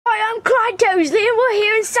Alright, Tosley, and we're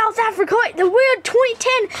here in South Africa at the World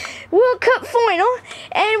 2010 World Cup final,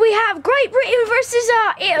 and we have Great Britain versus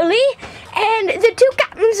Italy, and the two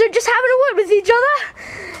captains are just having a word with each other,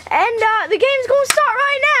 and the game's going to start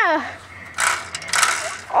right now.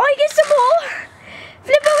 I get some ball.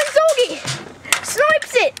 Flippo Inzaghi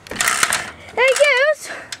snipes it. There he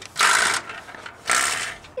goes.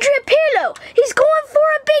 Andrea Pirlo, he's going for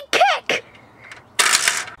a big kick.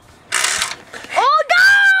 Oh, goal!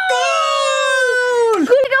 Here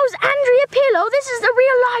goes Andrea Pirlo. This is the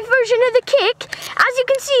real life version of the kick. As you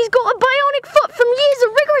can see, he's got a bionic foot from years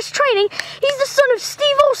of rigorous training. He's the son of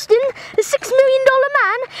Steve Austin, the $6 million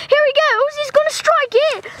man. Here he goes. He's going to strike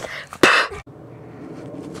it.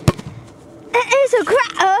 It's a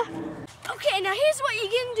cracker. Okay, now here's what you're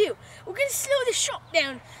going to do. We're going to slow the shot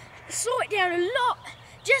down. Slow it down a lot.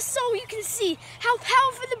 Just so you can see how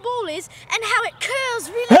powerful the ball is and how it curls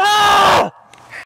really.